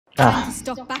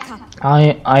Stock back up.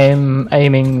 I am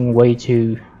aiming way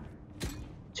too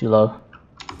low.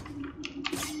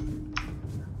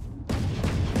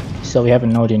 So we have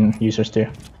an Odin users too.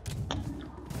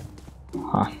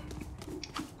 Huh.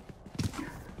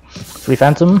 3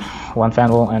 Phantom, 1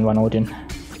 Vandal, and 1 Odin.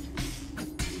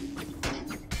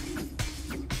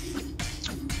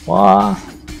 What? I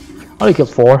only killed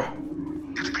 4.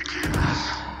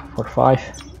 Or 5.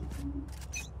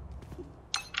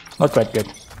 Not quite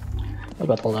good. I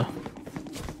got all that.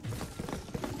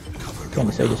 Can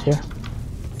the sages here?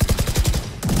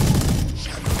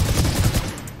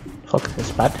 Fuck,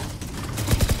 that's bad.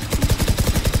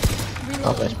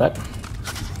 Oh, that's bad.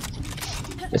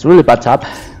 It's really bad tap.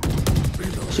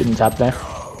 Shouldn't tap there.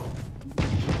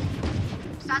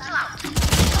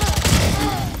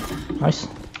 Nice.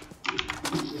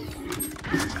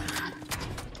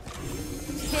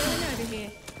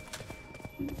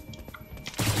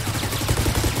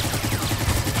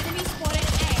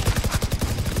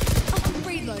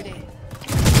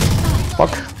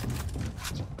 Fuck.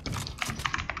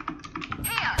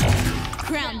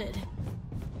 Grounded.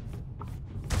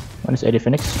 One is 80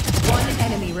 Phoenix. 1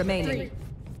 enemy remaining.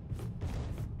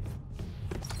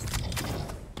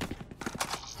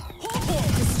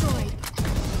 Destroyed.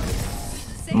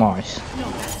 Nice.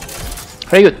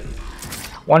 Very good.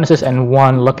 1 assist and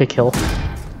 1 lucky kill.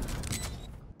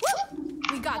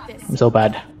 We got this. I'm so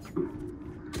bad.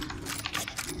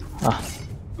 Ah.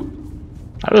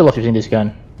 I really love using this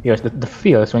gun. Because the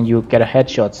feels when you get a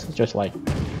headshot, it's just like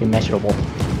immeasurable.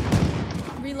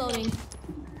 Reloading.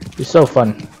 It's so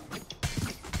fun.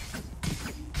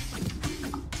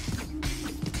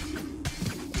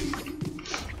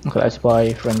 Okay, let's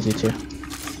buy Frenzy too.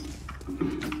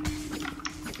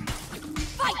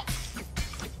 Fight.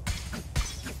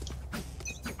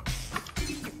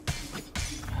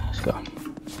 Let's go.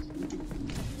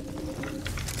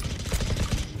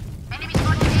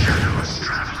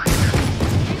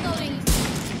 Reloading.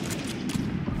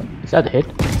 Is that a hit?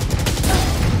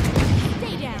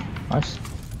 Stay down. Nice.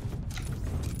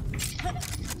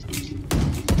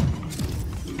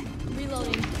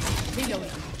 Reloading.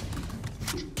 Reloading.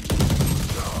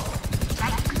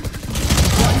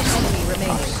 1 enemy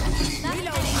remaining.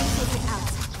 Reloading. Take it out.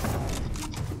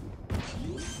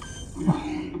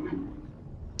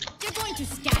 You're going to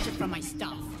scatter from my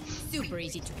stuff. Super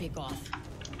easy to pick off.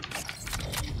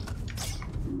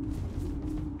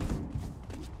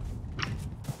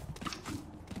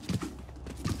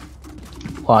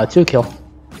 Wow, 2 kill.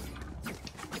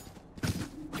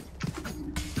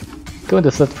 Go into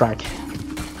 3rd frag.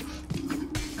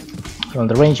 Well,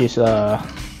 the range is the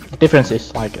difference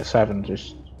is like 7,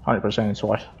 just 100%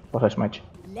 twice as much.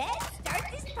 Let's start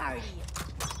this party.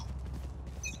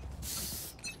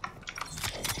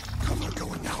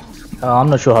 I'm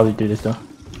not sure how to do this though.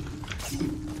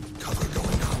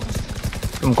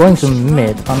 I'm going to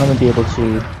mid. I'm not gonna be able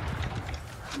to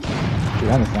do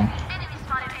anything.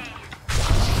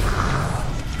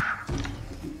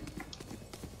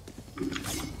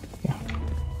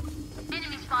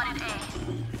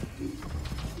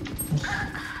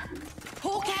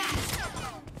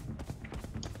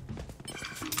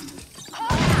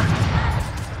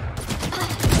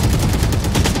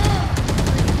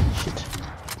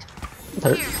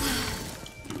 Hurt.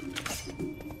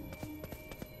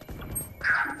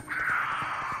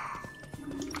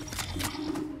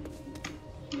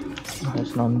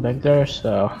 There's none back there,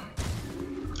 so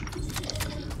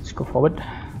let's go forward.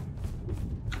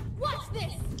 What's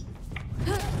this?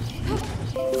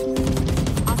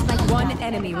 1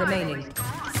 enemy remaining.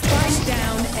 Spike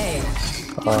down A.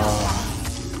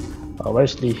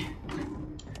 Where's the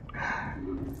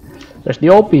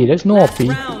OP? There's no OP.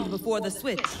 Round before the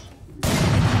switch.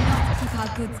 Keep our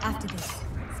goods after this.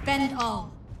 Spend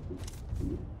all.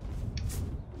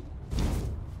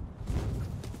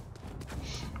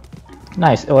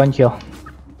 Nice, 1 kill.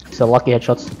 So lucky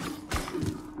headshots.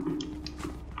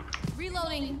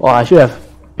 Reloading. Oh, I should have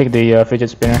picked the fidget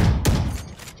spinner.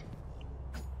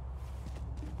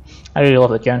 I really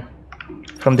love that gun.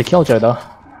 From the Killjoy though.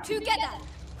 Together.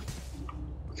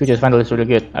 Killjoy's Vandal is really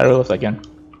good. I really love that gun.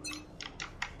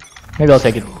 Maybe I'll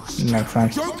take it next time.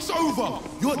 Joke's over!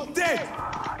 You're dead!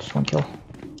 Just 1 kill.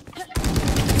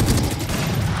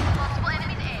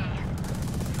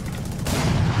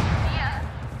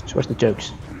 So where's the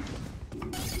jokes?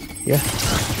 Here?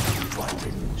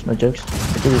 There's no jokes.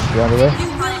 The dude is the other way. You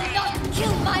will not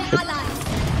kill my allies.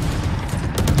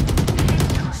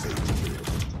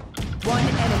 1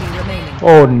 enemy remaining.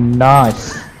 Oh,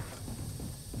 nice.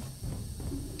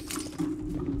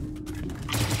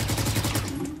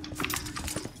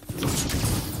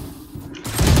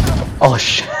 Oh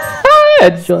shit!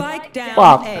 Headshot. Spike down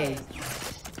Fuck. A.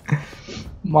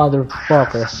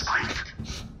 Motherfucker.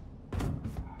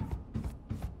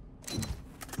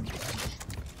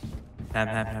 Ham.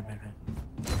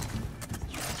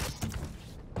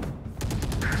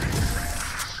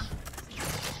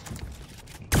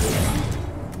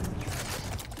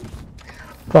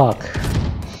 Fuck.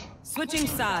 Switching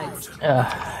sides.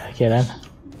 Okay then.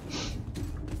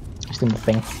 Just in the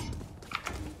thing.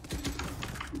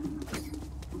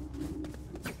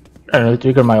 I don't know,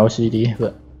 trigger my OCD,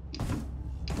 but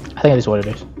I think it is what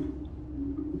it is.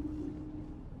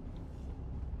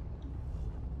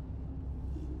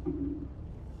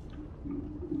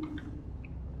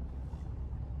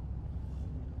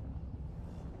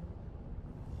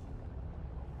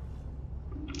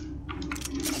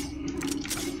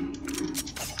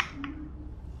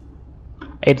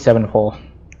 $87 whole.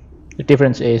 The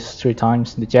difference is 3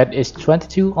 times. The jet is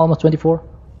 22, almost 24.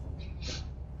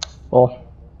 Oh,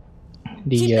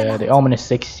 the Omen is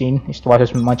 16. It's twice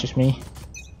as much as me.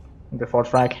 The 4th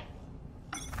frag.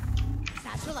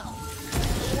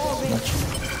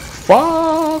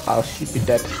 Fuck! I'll shoot you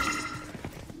dead.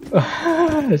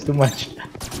 That's too much.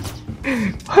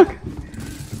 Fuck.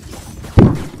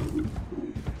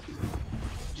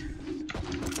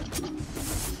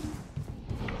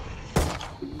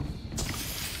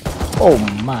 Oh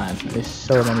man, there's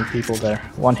so many people there.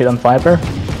 One hit on Viper.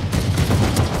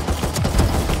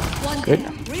 Good.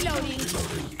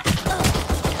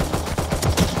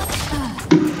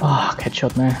 Ah,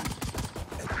 headshot, man.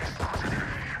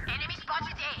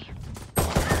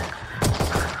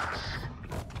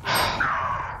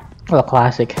 What a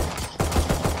classic.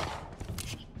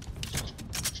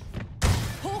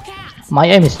 My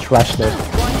aim is trash though.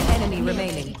 One enemy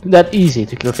remaining. That easy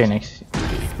to kill Phoenix.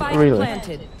 Spike Really.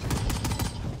 planted.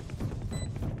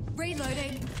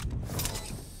 Reloading.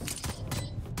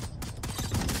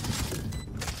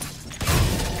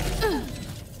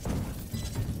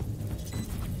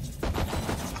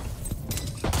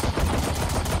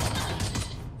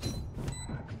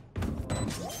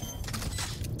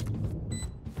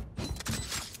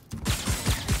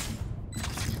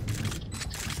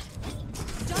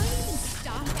 Don't even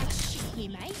start that shit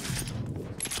here, mate.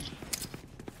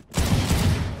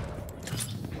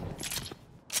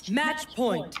 Match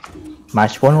point.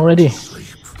 Match point already.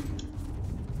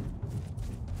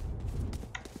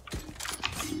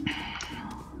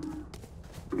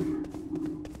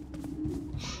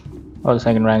 Oh, the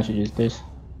second round should use this.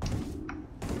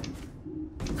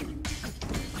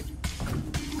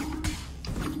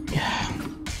 Yeah.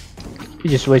 You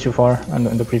just way too far on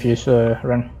the previous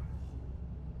run.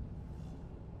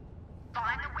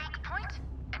 Find the weak point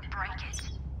and break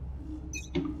it.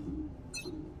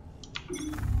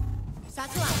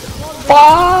 Satchel out.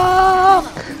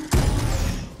 Fuck!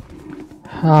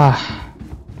 Ah.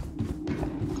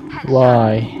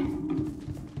 Why?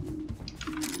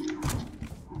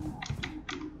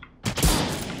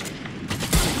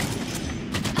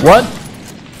 What?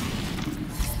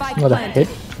 Spike What a planted. hit.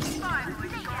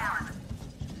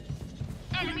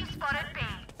 Enemy spotted B.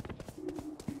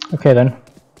 Okay then.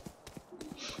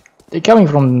 They're coming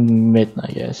from mid,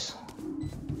 I guess.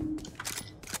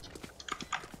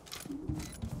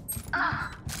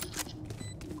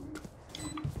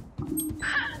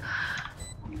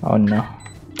 Oh no.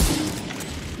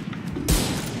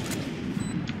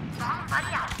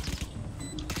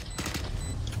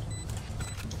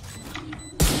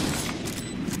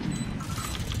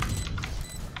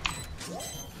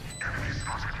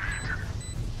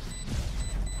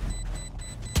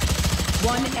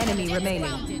 One enemy remaining.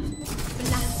 Grounded.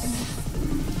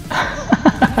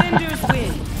 Defenders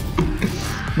win.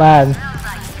 Man.